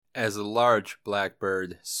As a large black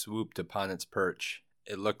bird swooped upon its perch,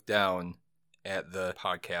 it looked down at the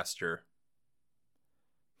podcaster.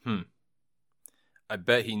 I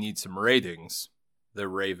bet he needs some ratings, the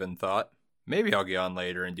raven thought. Maybe I'll get on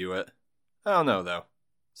later and do it. I don't know, though.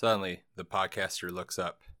 Suddenly, the podcaster looks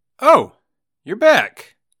up. Oh, you're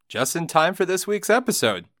back! Just in time for this week's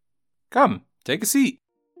episode. Come, take a seat.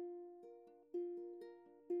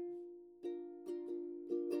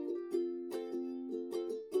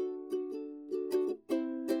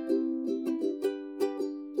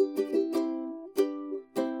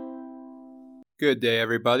 Good day,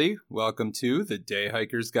 everybody. Welcome to The Day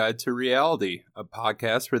Hiker's Guide to Reality, a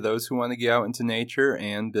podcast for those who want to get out into nature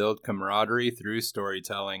and build camaraderie through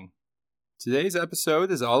storytelling. Today's episode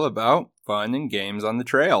is all about fun and games on the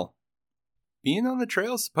trail. Being on the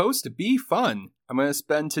trail is supposed to be fun. I'm going to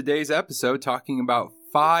spend today's episode talking about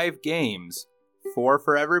 5 games. 4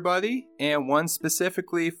 for everybody, and 1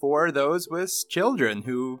 specifically for those with children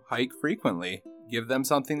who hike frequently. Give them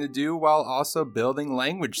something to do while also building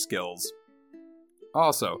language skills.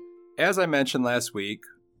 Also, as I mentioned last week,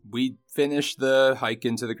 we finished the hike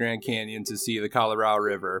into the Grand Canyon to see the Colorado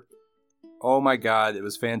River. Oh my god, it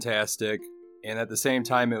was fantastic, and at the same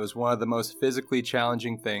time, it was one of the most physically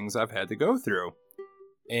challenging things I've had to go through.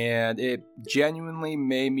 And it genuinely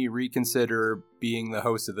made me reconsider being the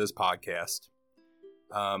host of this podcast.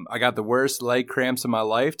 I got the worst leg cramps in my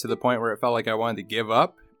life to the point where it felt like I wanted to give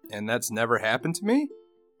up, and that's never happened to me.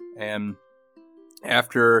 And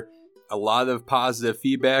after a lot of positive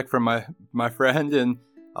feedback from my friend and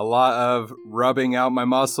a lot of rubbing out my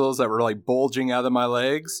muscles that were like bulging out of my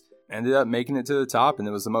legs, I ended up making it to the top, and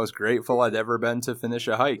it was the most grateful I'd ever been to finish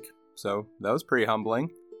a hike. So that was pretty humbling.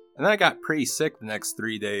 And then I got pretty sick the next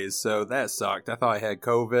 3 days, so that sucked. I thought I had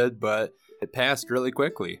COVID, but it passed really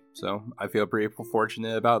quickly, so I feel pretty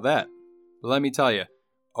fortunate about that. But let me tell you,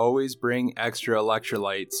 always bring extra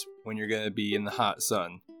electrolytes when you're going to be in the hot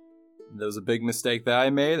sun. That was a big mistake that I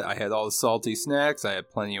made. I had all the salty snacks, I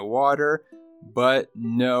had plenty of water, but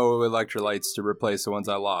no electrolytes to replace the ones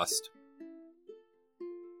I lost.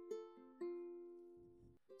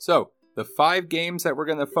 So, the 5 games that we're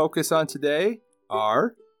going to focus on today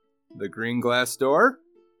are the Green Glass Door,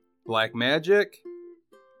 Black Magic,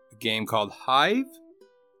 a game called Hive,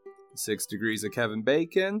 6 Degrees of Kevin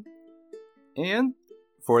Bacon, and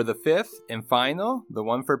for the 5th and final, the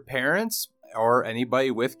one for parents or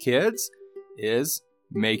anybody with kids, is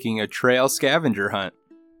making a trail scavenger hunt.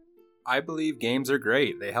 I believe games are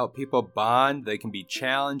great. They help people bond, they can be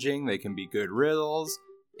challenging, they can be good riddles,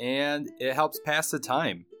 and it helps pass the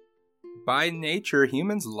time. By nature,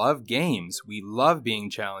 humans love games. We love being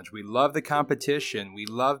challenged. We love the competition. We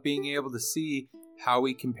love being able to see how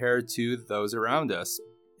we compare to those around us.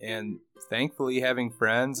 And thankfully, having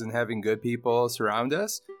friends and having good people surround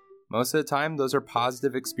us, most of the time, those are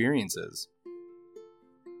positive experiences.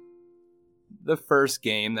 The first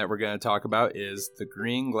game that we're going to talk about is the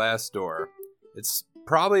Green Glass Door. It's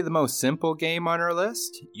probably the most simple game on our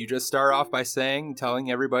list. You just start off by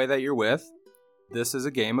telling everybody that you're with. This is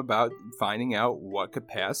a game about finding out what could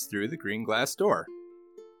pass through the Green Glass Door.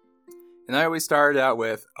 And I always started out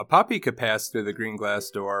with a puppy could pass through the Green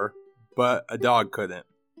Glass Door, but a dog couldn't.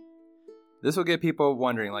 This will get people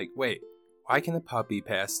wondering, like, wait, why can a puppy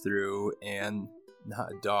pass through and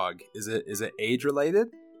not a dog? Is it age related?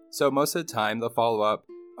 So most of the time they'll follow up,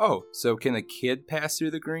 oh, so can a kid pass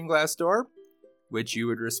through the Green Glass Door? Which you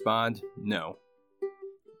would respond, no.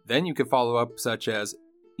 Then you could follow up such as,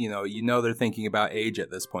 you know they're thinking about age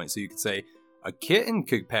at this point. So you could say, a kitten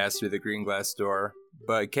could pass through the Green Glass Door,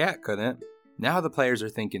 but a cat couldn't. Now the players are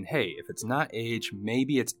thinking, hey, if it's not age,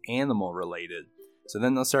 maybe it's animal related. So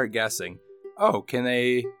then they'll start guessing, oh, can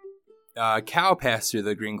a cow pass through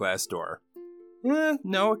the Green Glass Door?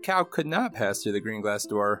 No, a cow could not pass through the Green Glass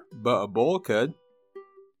Door, but a bull could.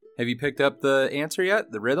 Have you picked up the answer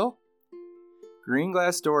yet? The riddle? Green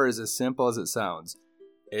Glass Door is as simple as it sounds.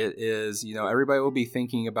 It is, everybody will be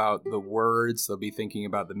thinking about the words, they'll be thinking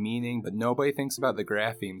about the meaning, but nobody thinks about the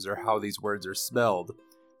graphemes or how these words are spelled.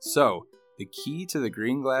 So, the key to the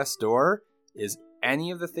Green Glass Door is any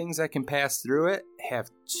of the things that can pass through it have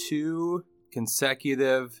 2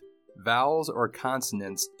 consecutive vowels or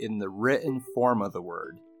consonants in the written form of the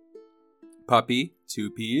word. Puppy, 2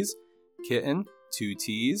 P's. Kitten, 2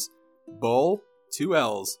 T's. Bull, 2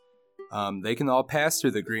 L's. They can all pass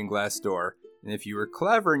through the Green Glass Door. And if you were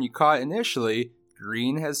clever and you caught it initially,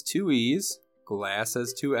 green has 2 E's, glass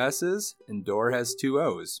has 2 S's, and door has 2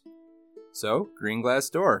 O's. So, Green Glass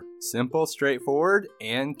Door. Simple, straightforward,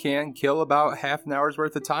 and can kill about half an hour's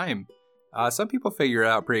worth of time. Some people figure it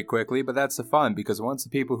out pretty quickly, but that's the fun, because once the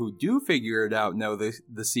people who do figure it out know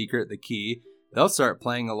the secret, the key, they'll start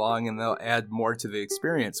playing along and they'll add more to the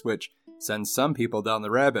experience, which sends some people down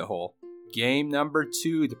the rabbit hole. Game number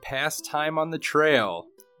 2 to pass time on the trail.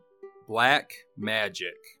 Black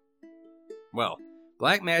Magic. Well,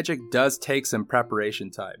 Black Magic does take some preparation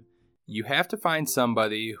time. You have to find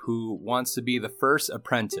somebody who wants to be the first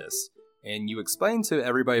apprentice, and you explain to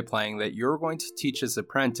everybody playing that you're going to teach this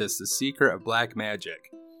apprentice the secret of black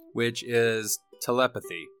magic, which is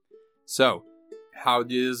telepathy. So, how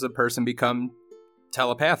does a person become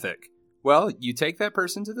telepathic? Well, you take that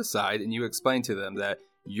person to the side and you explain to them that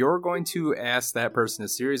you're going to ask that person a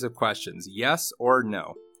series of questions, yes or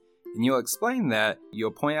no. And you'll explain that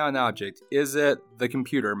you'll point out an object. Is it the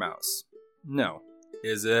computer mouse? No.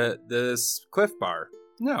 Is it this Cliff Bar?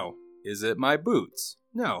 No. Is it my boots?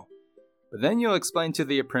 No. But then you'll explain to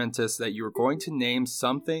the apprentice that you're going to name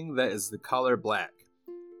something that is the color black.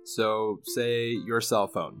 So, say your cell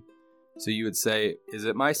phone. So you would say, is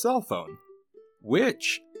it my cell phone?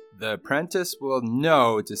 Which the apprentice will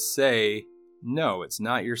know to say, no, it's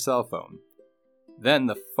not your cell phone. Then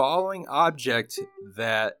the following object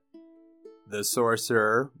that the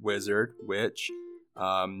sorcerer, wizard, witch,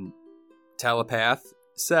 telepath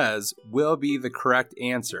says will be the correct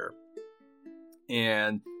answer.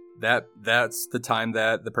 And that's the time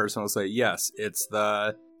that the person will say, yes, it's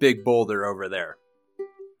the big boulder over there.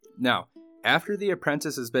 Now, after the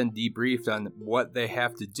apprentice has been debriefed on what they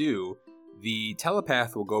have to do, the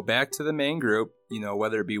telepath will go back to the main group,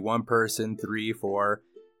 whether it be one person, 3, 4,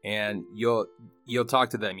 and you'll talk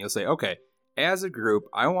to them. You'll say, okay, as a group,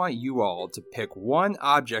 I want you all to pick one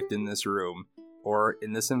object in this room, or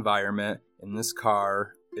in this environment, in this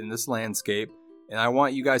car, in this landscape, and I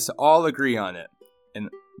want you guys to all agree on it. And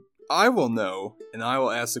I will know, and I will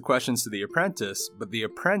ask the questions to the apprentice, but the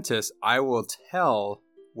apprentice, I will tell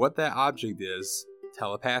what that object is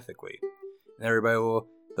telepathically. And everybody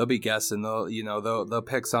they'll be guessing, they'll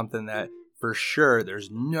pick something that for sure there's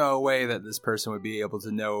no way that this person would be able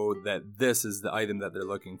to know that this is the item that they're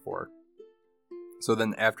looking for. So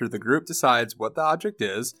then after the group decides what the object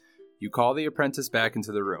is, you call the apprentice back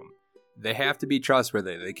into the room. They have to be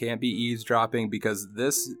trustworthy. They can't be eavesdropping, because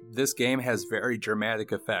this game has very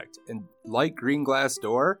dramatic effect. And like Green Glass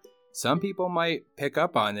Door, some people might pick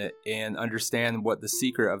up on it and understand what the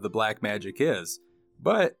secret of the black magic is.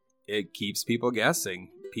 But it keeps people guessing.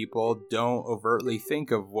 People don't overtly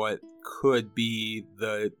think of what could be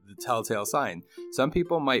the telltale sign. Some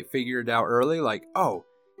people might figure it out early, like, oh,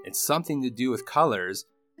 it's something to do with colors.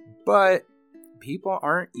 But people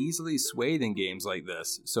aren't easily swayed in games like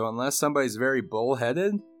this. So unless somebody's very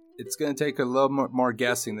bullheaded, it's going to take a little more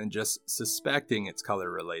guessing than just suspecting it's color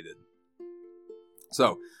related.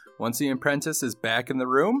 So once the apprentice is back in the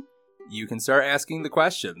room, you can start asking the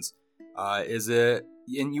questions. Is it,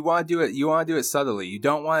 and you want to do it subtly. You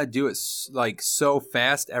don't want to do it like so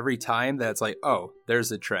fast every time that it's like, oh,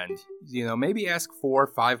 there's a trend. Maybe ask 4 or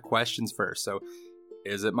 5 questions first. So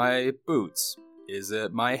is it my boots? Is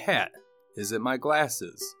it my hat? Is it my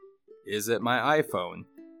glasses? Is it my iPhone?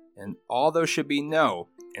 And all those should be no.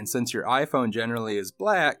 And since your iPhone generally is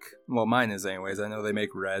black, well, mine is anyways. I know they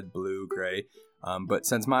make red, blue, gray. But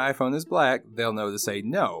since my iPhone is black, they'll know to say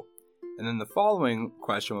no. And then the following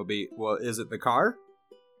question will be, well, is it the car?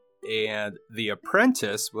 And the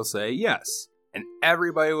apprentice will say yes. And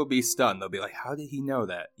everybody will be stunned. They'll be like, how did he know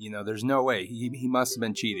that? There's no way. He must have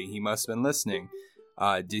been cheating. He must have been listening.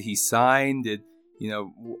 Did he sign?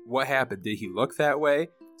 What happened? Did he look that way?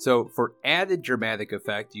 So for added dramatic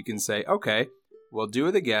effect, you can say, okay, we'll do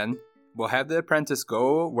it again. We'll have the apprentice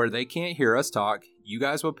go where they can't hear us talk. You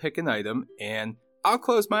guys will pick an item, and I'll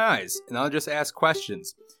close my eyes, and I'll just ask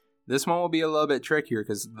questions. This one will be a little bit trickier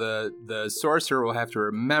because the sorcerer will have to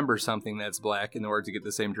remember something that's black in order to get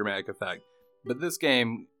the same dramatic effect. But this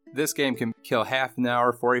game can kill half an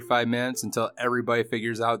hour, 45 minutes until everybody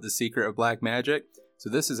figures out the secret of black magic. So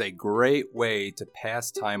this is a great way to pass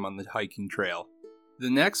time on the hiking trail. The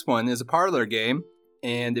next one is a parlor game,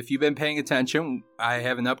 and if you've been paying attention, I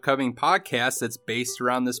have an upcoming podcast that's based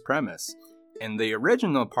around this premise. And the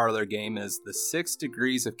original parlor game is The 6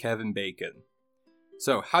 Degrees of Kevin Bacon.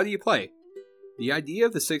 So how do you play? The idea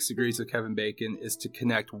of The 6 Degrees of Kevin Bacon is to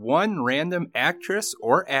connect one random actress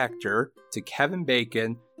or actor to Kevin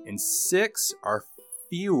Bacon in 6 or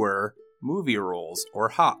fewer movie roles or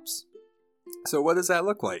hops. So what does that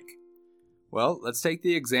look like? Well, let's take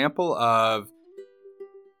the example of,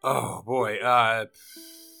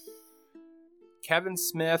 Kevin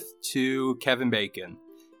Smith to Kevin Bacon.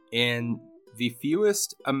 In the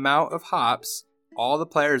fewest amount of hops, all the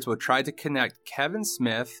players will try to connect Kevin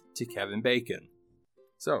Smith to Kevin Bacon.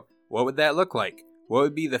 So, what would that look like? What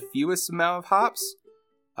would be the fewest amount of hops?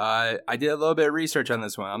 I did a little bit of research on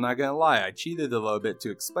this one. I'm not going to lie. I cheated a little bit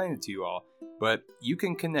to explain it to you all. But you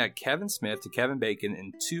can connect Kevin Smith to Kevin Bacon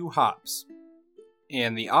in 2 hops.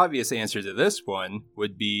 And the obvious answer to this one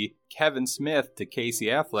would be Kevin Smith to Casey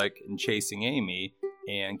Affleck in Chasing Amy,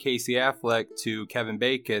 and Casey Affleck to Kevin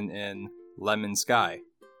Bacon in Lemon Sky.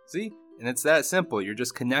 See? And it's that simple. You're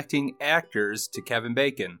just connecting actors to Kevin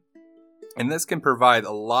Bacon. And this can provide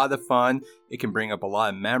a lot of fun. It can bring up a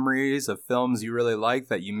lot of memories of films you really like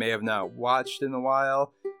that you may have not watched in a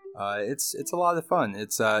while. It's a lot of fun.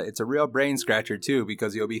 It's a real brain scratcher too,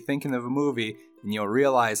 because you'll be thinking of a movie and you'll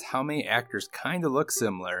realize how many actors kind of look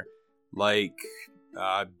similar, like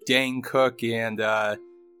Dane Cook and the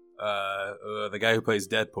guy who plays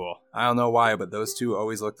Deadpool. I don't know why, but those two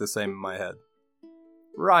always look the same in my head.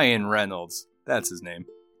 Ryan Reynolds, that's his name.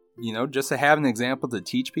 You know, just to have an example to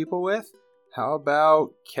teach people with, how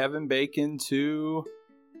about Kevin Bacon to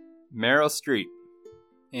Meryl Streep?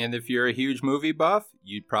 And if you're a huge movie buff,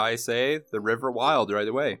 you'd probably say The River Wild right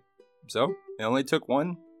away. So, it only took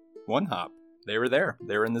one hop. They were there.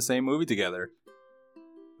 They were in the same movie together.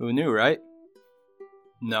 Who knew, right?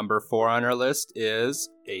 Number 4 on our list is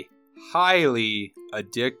a highly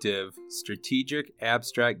addictive strategic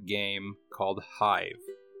abstract game called Hive.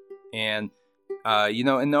 And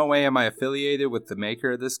in no way am I affiliated with the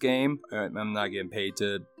maker of this game. I'm not getting paid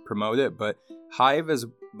to promote it, but Hive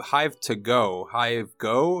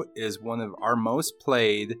Go is one of our most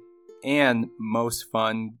played and most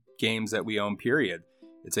fun games that we own, period.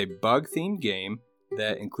 It's a bug-themed game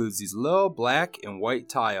that includes these little black and white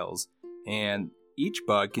tiles, and each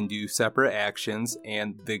bug can do separate actions,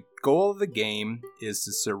 and the goal of the game is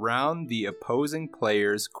to surround the opposing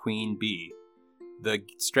player's queen bee. The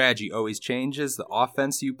strategy always changes, the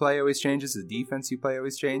offense you play always changes, the defense you play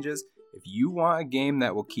always changes. If you want a game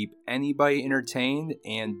that will keep anybody entertained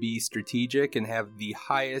and be strategic and have the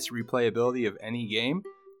highest replayability of any game,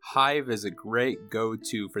 Hive is a great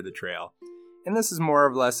go-to for the trail. And this is more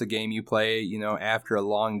or less a game you play, after a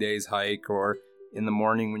long day's hike, or in the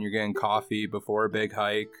morning when you're getting coffee before a big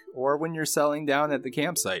hike, or when you're settling down at the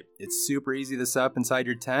campsite. It's super easy to set up inside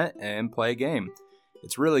your tent and play a game.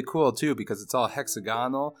 It's really cool too because it's all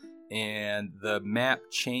hexagonal and the map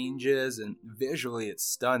changes, and visually it's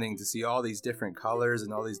stunning to see all these different colors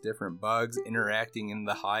and all these different bugs interacting in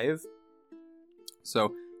the hive.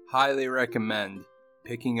 So highly recommend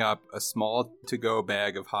picking up a small to-go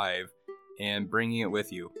bag of Hive and bringing it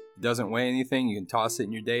with you. It doesn't weigh anything. You can toss it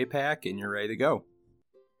in your day pack and you're ready to go.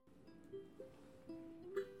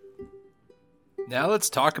 Now let's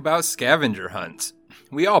talk about scavenger hunts.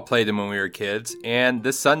 We all played them when we were kids, and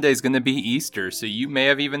this Sunday is going to be Easter, so you may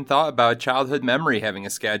have even thought about a childhood memory having a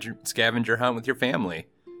scavenger hunt with your family.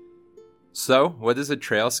 So, what does a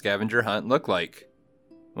trail scavenger hunt look like?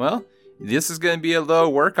 Well, this is going to be a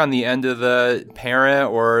little work on the end of the parent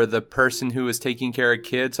or the person who is taking care of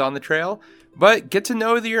kids on the trail, but get to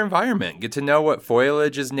know your environment, get to know what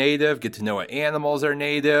foliage is native, get to know what animals are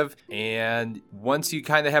native, and once you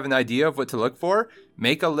kind of have an idea of what to look for,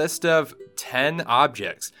 make a list of 10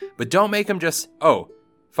 objects, but don't make them just,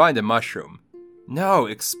 find a mushroom. No,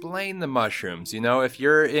 explain the mushrooms. If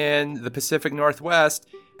you're in the Pacific Northwest,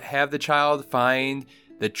 have the child find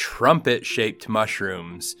the trumpet-shaped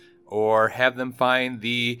mushrooms, or have them find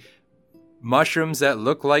the mushrooms that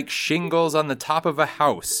look like shingles on the top of a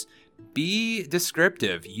house. Be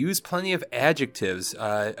descriptive. Use plenty of adjectives.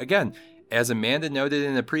 Again, as Amanda noted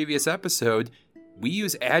in a previous episode, we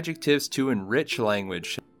use adjectives to enrich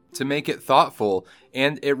language, to make it thoughtful,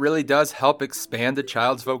 and it really does help expand a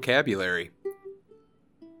child's vocabulary.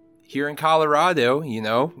 Here in Colorado,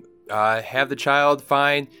 have the child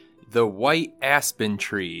find the white aspen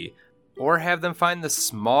tree, or have them find the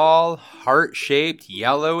small, heart-shaped,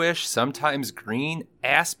 yellowish, sometimes green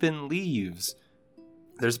aspen leaves.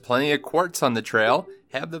 There's plenty of quartz on the trail.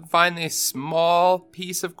 Have them find a small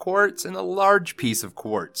piece of quartz and a large piece of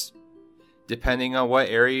quartz. Depending on what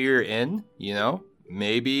area you're in,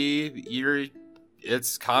 maybe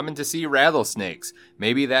it's common to see rattlesnakes.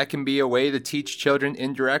 Maybe that can be a way to teach children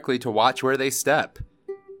indirectly to watch where they step.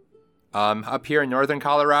 Up here in northern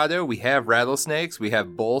Colorado, we have rattlesnakes, we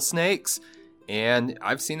have bull snakes, and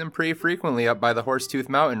I've seen them pretty frequently up by the Horsetooth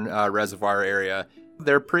Mountain reservoir area.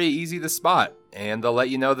 They're pretty easy to spot, and they'll let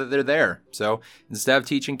you know that they're there. So instead of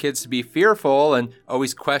teaching kids to be fearful and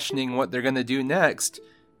always questioning what they're going to do next,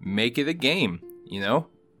 make it a game,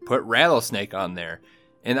 Put rattlesnake on there.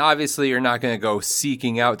 And obviously you're not going to go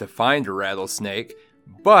seeking out to find a rattlesnake,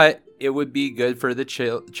 but it would be good for the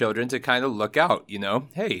children to kind of look out,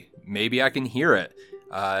 hey, maybe I can hear it,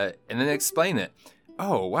 and then explain it.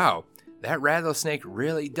 Oh, wow, that rattlesnake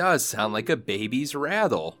really does sound like a baby's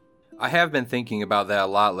rattle. I have been thinking about that a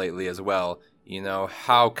lot lately as well.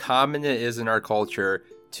 How common it is in our culture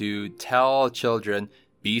to tell children,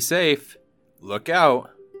 be safe, look out,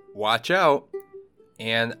 watch out.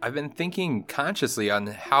 And I've been thinking consciously on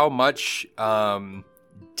how much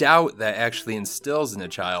doubt that actually instills in a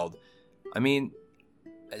child. I mean,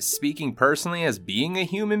 speaking personally as being a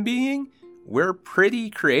human being, we're pretty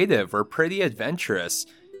creative, we're pretty adventurous.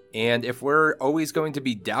 And if we're always going to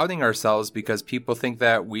be doubting ourselves because people think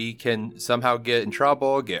that we can somehow get in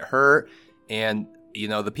trouble, get hurt, and,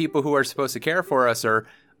 the people who are supposed to care for us are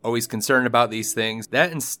always concerned about these things,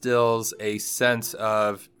 that instills a sense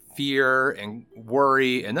of fear and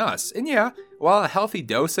worry in us. And yeah, while a healthy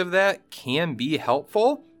dose of that can be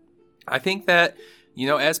helpful, I think that,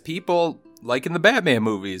 as people, like in the Batman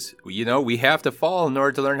movies, we have to fall in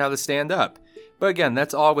order to learn how to stand up. But again,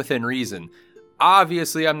 that's all within reason.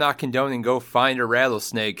 Obviously, I'm not condoning go find a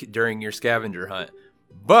rattlesnake during your scavenger hunt.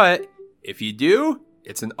 But if you do,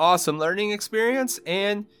 it's an awesome learning experience,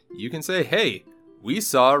 and you can say, hey, we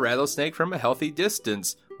saw a rattlesnake from a healthy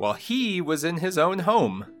distance while he was in his own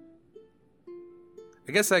home.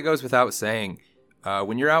 I guess that goes without saying.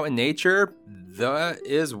 When you're out in nature, that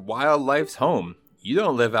is wildlife's home. You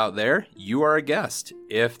don't live out there. You are a guest.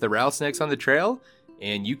 If the rattlesnake's on the trail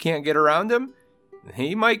and you can't get around him,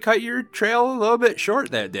 he might cut your trail a little bit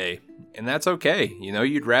short that day. And that's okay.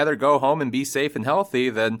 You'd rather go home and be safe and healthy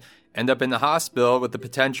than end up in the hospital with the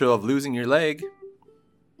potential of losing your leg.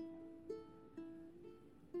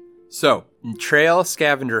 So, trail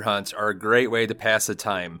scavenger hunts are a great way to pass the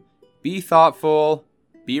time. Be thoughtful,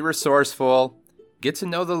 be resourceful, get to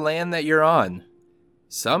know the land that you're on.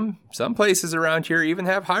 Some places around here even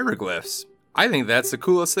have hieroglyphs. I think that's the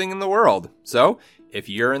coolest thing in the world. So, if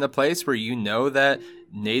you're in a place where you know that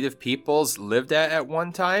native peoples lived at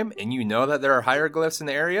one time, and you know that there are hieroglyphs in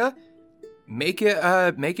the area, make it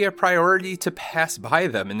a priority to pass by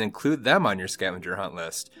them and include them on your scavenger hunt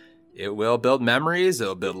list. It will build memories,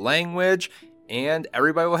 it'll build language, and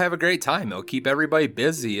everybody will have a great time. It'll keep everybody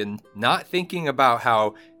busy and not thinking about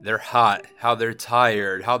how they're hot, how they're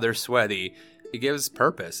tired, how they're sweaty. It gives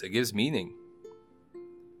purpose, it gives meaning.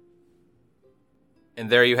 And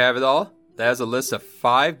there you have it all. That is a list of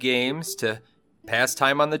 5 games to pass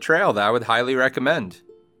time on the trail that I would highly recommend.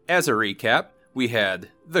 As a recap, we had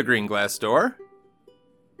The Green Glass Door,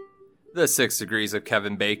 The 6 Degrees of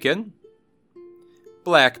Kevin Bacon,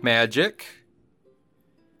 Black Magic,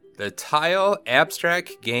 the Tile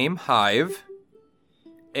Abstract Game Hive,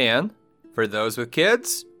 and, for those with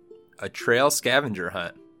kids, a trail scavenger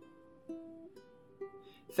hunt.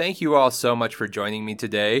 Thank you all so much for joining me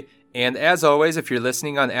today, and as always, if you're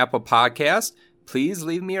listening on Apple Podcasts, please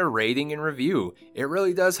leave me a rating and review. It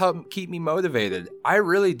really does help keep me motivated. I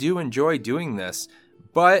really do enjoy doing this,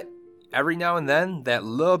 but every now and then, that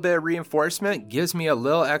little bit of reinforcement gives me a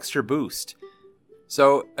little extra boost.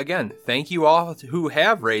 So again, thank you all who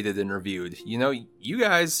have rated and reviewed. You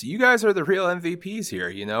guys are the real MVPs here.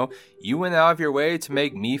 You went out of your way to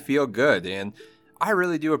make me feel good, and I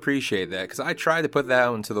really do appreciate that because I try to put that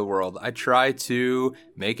out into the world. I try to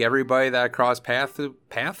make everybody that I cross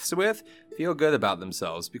paths with feel good about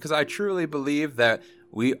themselves because I truly believe that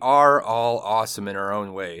we are all awesome in our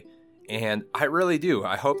own way. And I really do.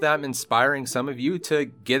 I hope that I'm inspiring some of you to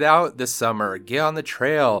get out this summer, get on the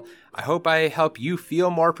trail. I hope I help you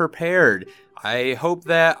feel more prepared. I hope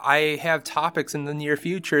that I have topics in the near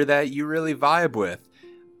future that you really vibe with.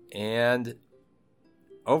 And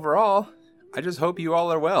overall, I just hope you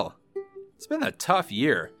all are well. It's been a tough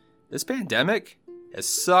year. This pandemic has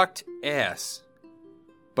sucked ass.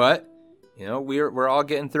 But, we're all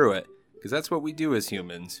getting through it. Because that's what we do as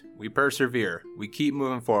humans. We persevere. We keep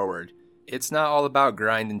moving forward. It's not all about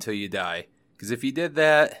grind until you die. Because if you did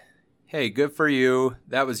that, hey, good for you.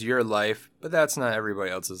 That was your life. But that's not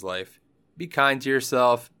everybody else's life. Be kind to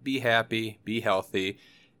yourself. Be happy. Be healthy.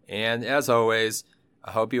 And as always,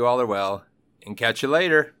 I hope you all are well. And catch you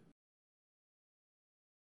later.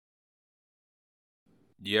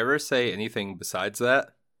 Do you ever say anything besides that?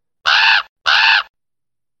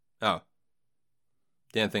 Oh.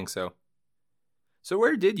 Didn't think so. So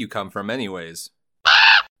where did you come from anyways?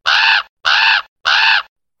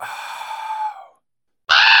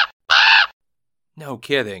 No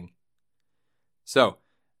kidding. So,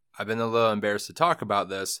 I've been a little embarrassed to talk about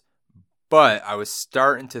this, but I was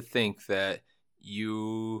starting to think that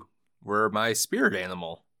you were my spirit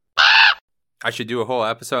animal. I should do a whole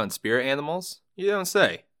episode on spirit animals? You don't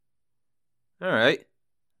say. Alright.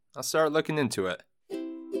 I'll start looking into it.